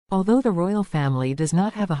Although the royal family does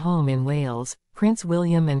not have a home in Wales, Prince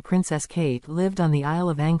William and Princess Kate lived on the Isle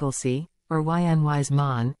of Anglesey, or Ynys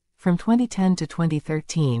Môn, from 2010 to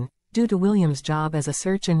 2013, due to William's job as a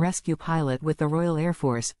search and rescue pilot with the Royal Air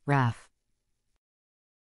Force, RAF.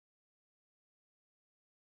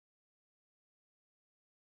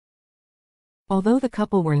 Although the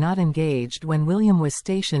couple were not engaged when William was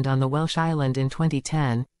stationed on the Welsh island in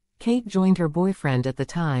 2010, Kate joined her boyfriend at the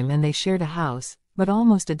time and they shared a house, but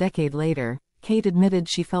almost a decade later, Kate admitted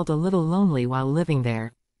she felt a little lonely while living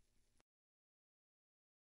there.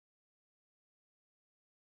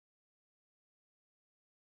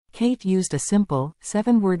 Kate used a simple,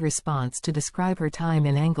 7-word response to describe her time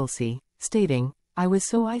in Anglesey, stating, "I was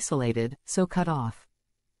so isolated, so cut off."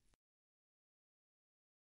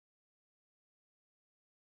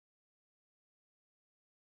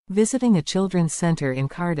 Visiting a children's center in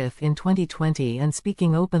Cardiff in 2020 and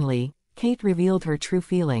speaking openly, Kate revealed her true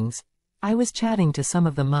feelings. "I was chatting to some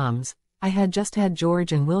of the mums. I had just had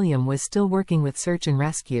George and William was still working with search and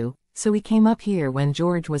rescue, so we came up here when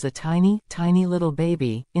George was a tiny little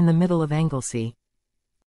baby, in the middle of Anglesey.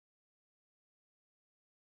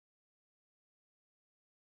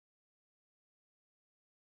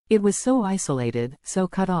 It was so isolated, so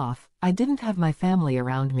cut off. I didn't have my family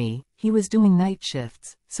around me. He was doing night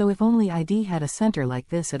shifts, so if only I'd had a center like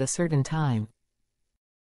this at a certain time."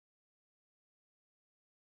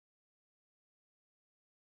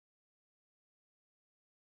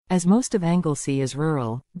 As most of Anglesey is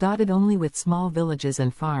rural, dotted only with small villages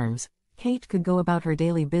and farms, Kate could go about her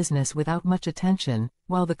daily business without much attention,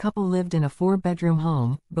 while the couple lived in a 4-bedroom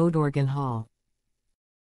home, Bodorgan Hall.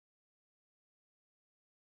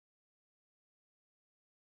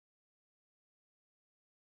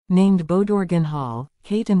 Named Bodorgan Hall,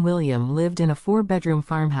 Kate and William lived in a 4-bedroom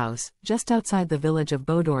farmhouse, just outside the village of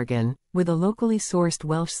Bodorgan, with a locally sourced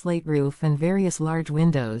Welsh slate roof and various large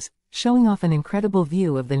windows, showing off an incredible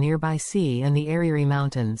view of the nearby sea and the Eryri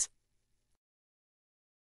Mountains.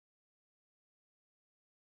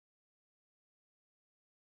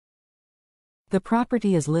 The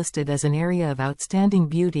property is listed as an area of outstanding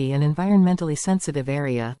beauty and environmentally sensitive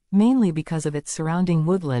area, mainly because of its surrounding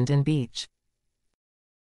woodland and beach.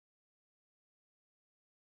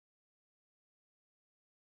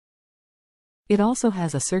 It also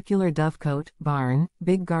has a circular dovecote, barn,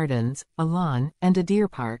 big gardens, a lawn, and a deer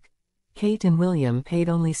park. Kate and William paid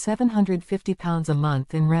only £750 a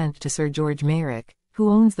month in rent to Sir George Merrick, who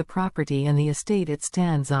owns the property and the estate it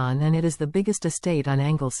stands on, and it is the biggest estate on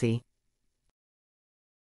Anglesey.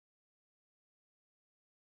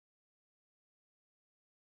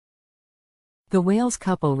 The Wales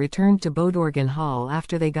couple returned to Bodorgan Hall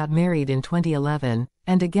after they got married in 2011,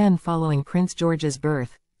 and again following Prince George's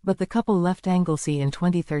birth, but the couple left Anglesey in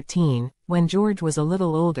 2013, when George was a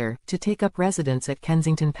little older, to take up residence at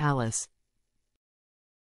Kensington Palace.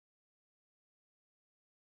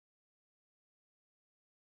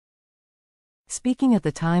 Speaking at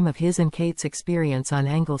the time of his and Kate's experience on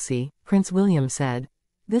Anglesey, Prince William said,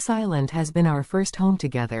 "This island has been our first home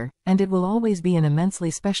together, and it will always be an immensely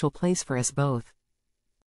special place for us both.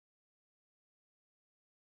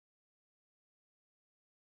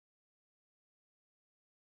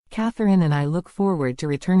 Catherine and I look forward to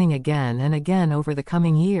returning again and again over the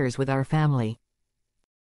coming years with our family."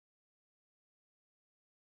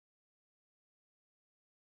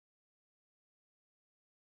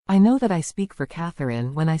 I know that I speak for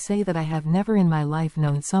Catherine when I say that I have never in my life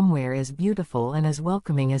known somewhere as beautiful and as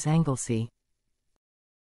welcoming as Anglesey.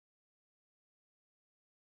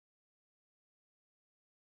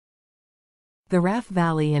 The RAF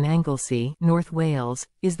Valley in Anglesey, North Wales,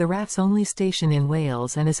 is the RAF's only station in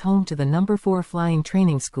Wales and is home to the No. 4 Flying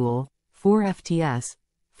Training School, 4FTS,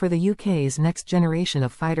 for the UK's next generation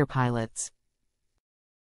of fighter pilots.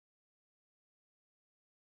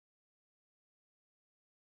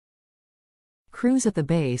 Crews at the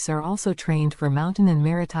base are also trained for mountain and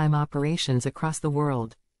maritime operations across the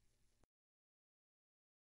world.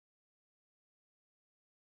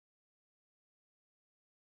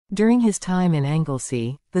 During his time in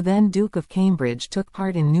Anglesey, the then Duke of Cambridge took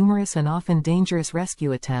part in numerous and often dangerous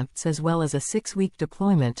rescue attempts as well as a 6-week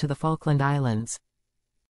deployment to the Falkland Islands.